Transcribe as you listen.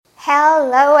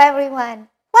Hello everyone.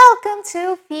 Welcome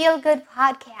to Feel Good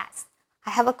Podcast. I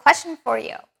have a question for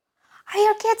you. Are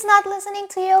your kids not listening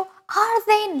to you? Are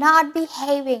they not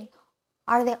behaving?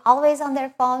 Are they always on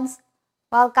their phones?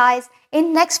 Well, guys,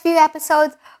 in next few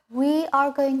episodes, we are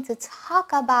going to talk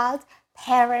about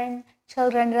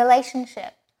parent-children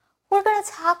relationship. We're going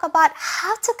to talk about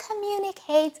how to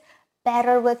communicate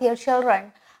better with your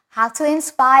children, how to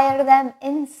inspire them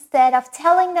instead of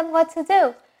telling them what to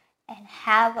do, and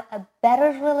have a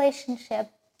better relationship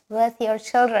with your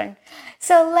children.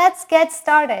 So let's get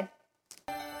started.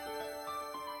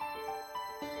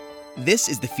 This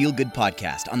is the Feel Good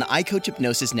Podcast on the iCoach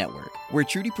Hypnosis Network, where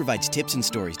Trudy provides tips and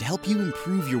stories to help you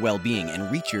improve your well-being and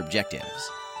reach your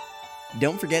objectives.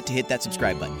 Don't forget to hit that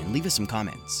subscribe button and leave us some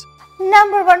comments.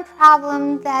 Number one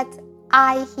problem that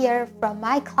I hear from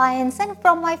my clients and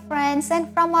from my friends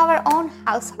and from our own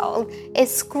household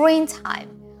is screen time.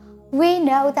 We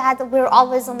know that we're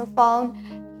always on the phone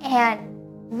and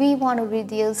we want to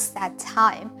reduce that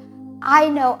time. I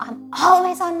know I'm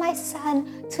always on my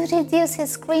son to reduce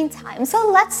his screen time.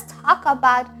 So let's talk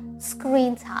about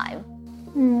screen time.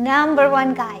 Number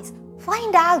one, guys,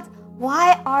 find out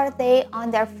why are they on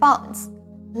their phones.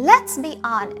 Let's be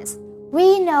honest.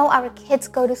 We know our kids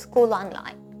go to school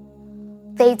online.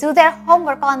 They do their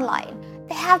homework online.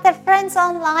 They have their friends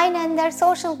online and their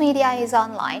social media is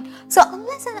online. So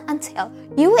unless and until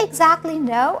you exactly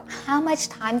know how much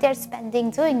time they're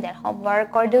spending doing their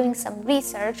homework or doing some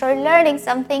research or learning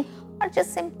something or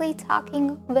just simply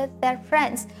talking with their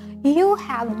friends, you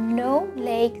have no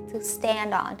leg to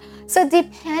stand on. So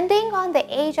depending on the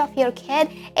age of your kid,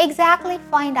 exactly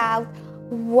find out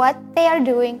what they are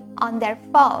doing on their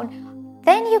phone.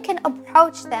 Then you can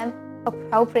approach them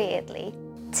appropriately.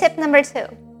 Tip number 2.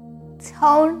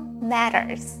 Tone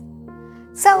matters.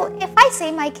 So if I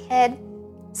see my kid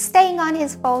staying on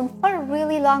his phone for a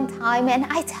really long time and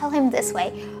I tell him this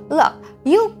way, look,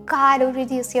 you gotta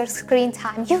reduce your screen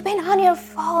time. You've been on your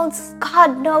phones,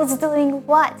 God knows doing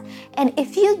what. And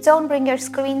if you don't bring your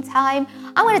screen time,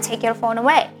 I'm gonna take your phone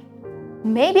away.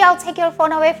 Maybe I'll take your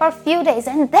phone away for a few days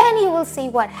and then you will see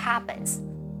what happens.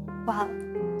 Well,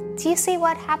 do you see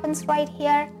what happens right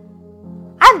here?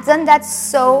 I've done that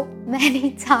so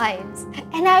many times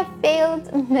and I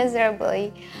failed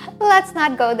miserably. Let's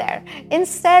not go there.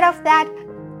 Instead of that,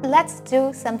 let's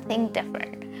do something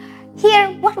different. Here,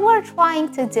 what we're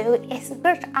trying to do is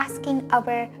we're asking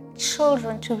our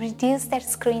children to reduce their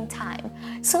screen time.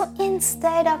 So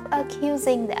instead of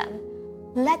accusing them,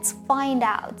 let's find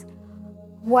out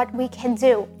what we can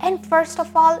do. And first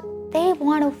of all, they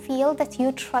want to feel that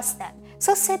you trust them.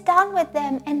 So sit down with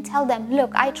them and tell them, look,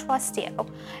 I trust you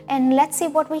and let's see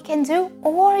what we can do.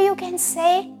 Or you can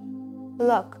say,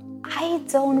 look, I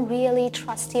don't really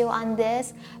trust you on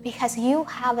this because you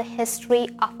have a history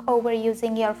of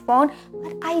overusing your phone,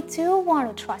 but I do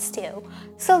want to trust you.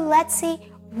 So let's see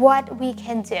what we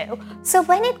can do. So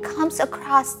when it comes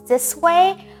across this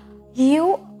way,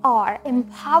 you are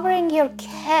empowering your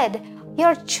kid,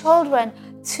 your children,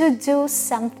 to do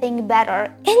something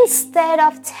better instead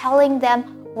of telling them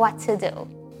what to do.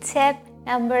 Tip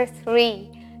number 3,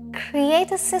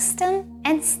 create a system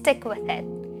and stick with it.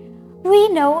 We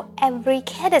know every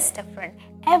kid is different.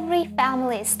 Every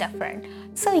family is different.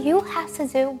 So you have to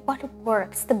do what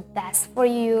works the best for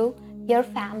you, your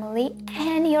family,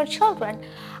 and your children.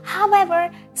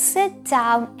 However, sit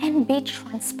down and be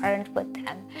transparent with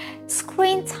them.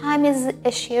 Screen time is an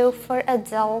issue for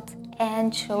adults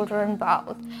and children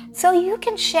both. So you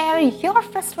can share your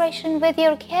frustration with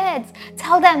your kids.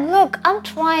 Tell them, look, I'm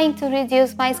trying to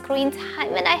reduce my screen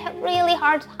time and I have really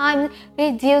hard time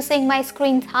reducing my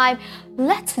screen time.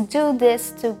 Let's do this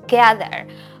together.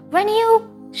 When you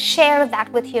share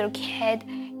that with your kid,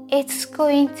 it's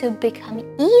going to become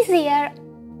easier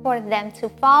for them to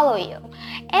follow you.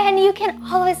 And you can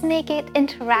always make it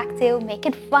interactive, make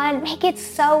it fun, make it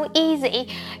so easy.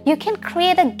 You can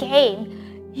create a game.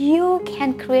 You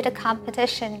can create a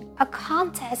competition, a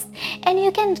contest, and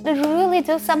you can really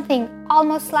do something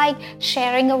almost like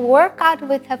sharing a workout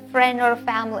with a friend or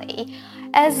family.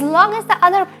 As long as the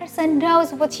other person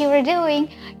knows what you are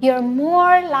doing, you're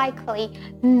more likely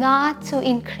not to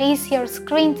increase your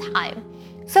screen time.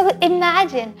 So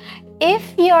imagine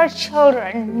if your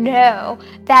children know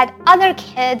that other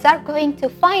kids are going to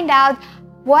find out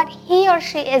what he or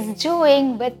she is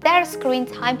doing with their screen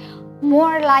time,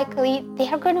 more likely they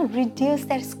are going to reduce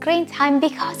their screen time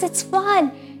because it's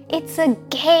fun. It's a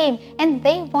game and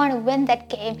they want to win that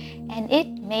game and it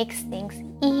makes things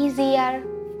easier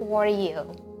for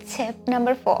you. Tip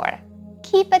number 4,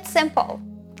 keep it simple.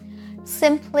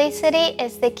 Simplicity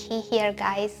is the key here,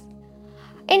 guys.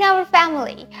 In our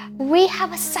family, we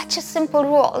have such a simple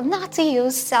rule not to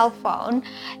use cell phone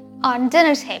on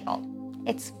dinner table.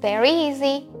 It's very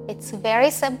easy, it's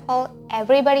very simple,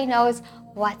 everybody knows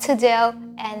what to do,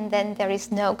 and then there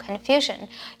is no confusion.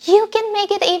 You can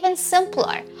make it even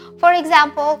simpler. For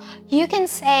example, you can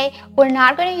say, we're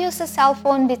not going to use the cell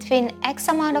phone between X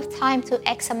amount of time to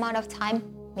X amount of time,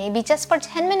 maybe just for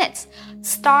 10 minutes.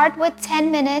 Start with 10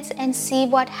 minutes and see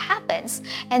what happens.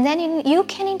 And then you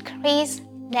can increase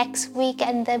next week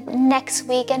and the next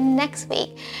week and next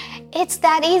week. It's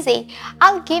that easy.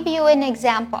 I'll give you an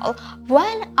example.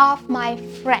 One of my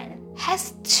friends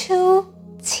has 2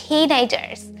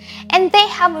 teenagers, and they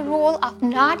have a rule of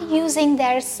not using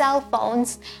their cell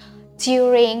phones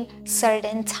during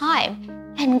certain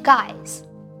time. And guys,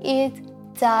 it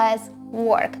does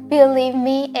work. Believe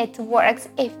me, it works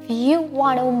if you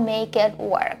want to make it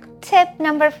work. Tip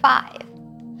number 5.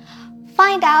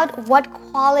 Find out what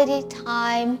quality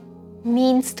time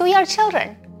means to your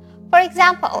children. For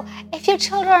example, if your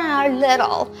children are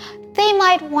little, they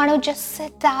might want to just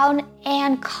sit down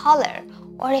and color.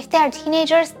 Or if they are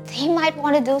teenagers, they might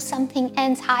want to do something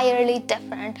entirely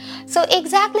different. So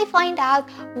exactly find out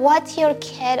what your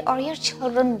kid or your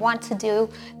children want to do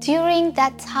during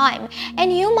that time.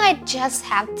 And you might just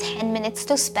have 10 minutes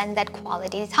to spend that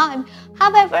quality time.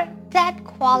 However, that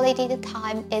quality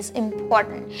time is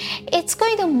important. It's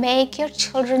going to make your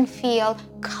children feel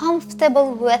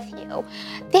comfortable with you.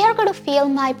 They are going to feel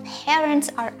my parents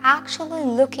are actually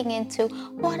looking into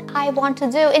what I want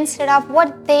to do instead of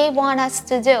what they want us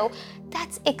to do.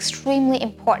 That's extremely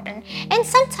important. And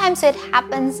sometimes it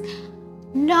happens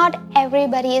not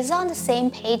everybody is on the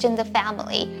same page in the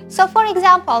family. So for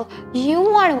example, you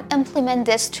want to implement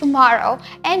this tomorrow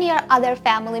and your other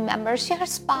family members, your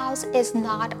spouse is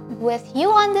not with you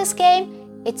on this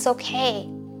game. It's okay.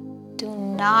 Do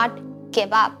not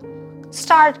give up.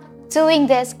 Start doing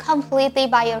this completely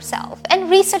by yourself. And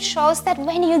research shows that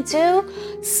when you do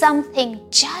something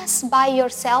just by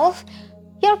yourself,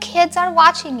 your kids are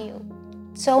watching you.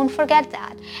 Don't forget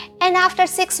that. And after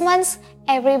 6 months,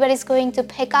 everybody's going to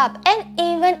pick up. And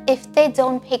even if they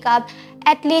don't pick up,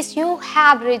 at least you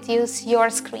have reduced your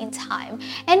screen time.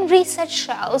 And research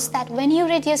shows that when you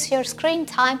reduce your screen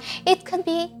time, it can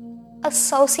be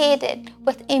associated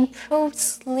with improved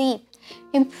sleep,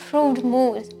 improved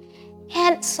mood,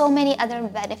 and so many other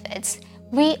benefits.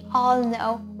 We all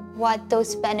know what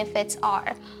those benefits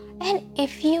are. And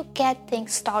if you get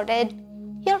things started,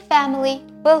 your family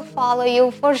will follow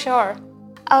you for sure.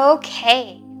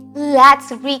 Okay,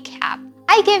 let's recap.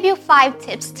 I gave you 5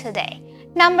 tips today.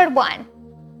 Number 1,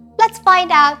 let's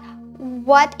find out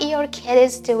what your kid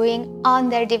is doing on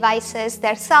their devices,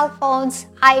 their cell phones,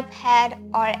 iPad,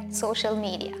 or social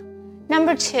media.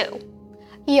 Number 2,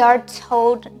 your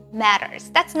tone matters.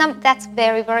 That's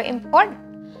very, very important.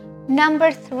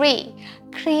 Number 3,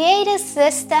 create a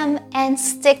system and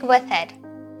stick with it.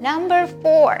 Number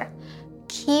 4,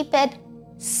 keep it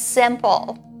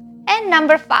simple. And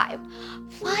number 5,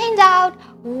 find out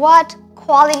what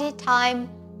quality time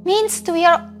means to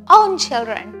your own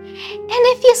children. And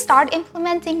if you start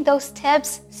implementing those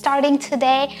tips starting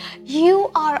today, you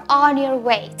are on your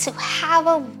way to have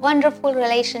a wonderful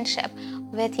relationship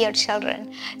with your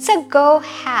children. So go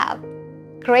have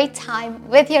great time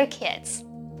with your kids.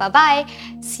 Bye-bye.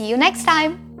 See you next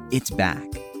time. It's back.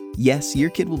 Yes, your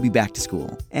kid will be back to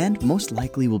school and most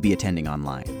likely will be attending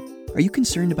online. Are you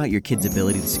concerned about your kid's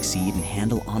ability to succeed and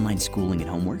handle online schooling and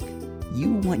homework?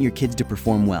 You want your kids to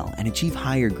perform well and achieve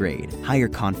higher grade, higher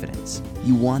confidence.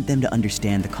 You want them to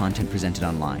understand the content presented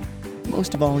online.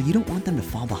 Most of all, you don't want them to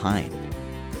fall behind.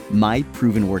 My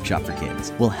Proven Workshop for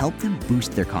Kids will help them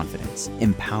boost their confidence,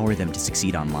 empower them to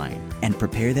succeed online, and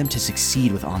prepare them to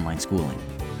succeed with online schooling.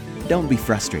 Don't be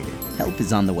frustrated. Help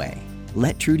is on the way.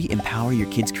 Let Trudy empower your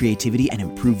kids' creativity and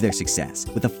improve their success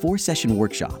with a 4-session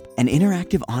workshop, an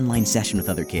interactive online session with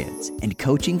other kids, and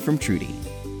coaching from Trudy.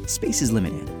 Space is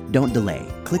limited. Don't delay.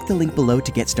 Click the link below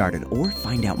to get started or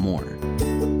find out more.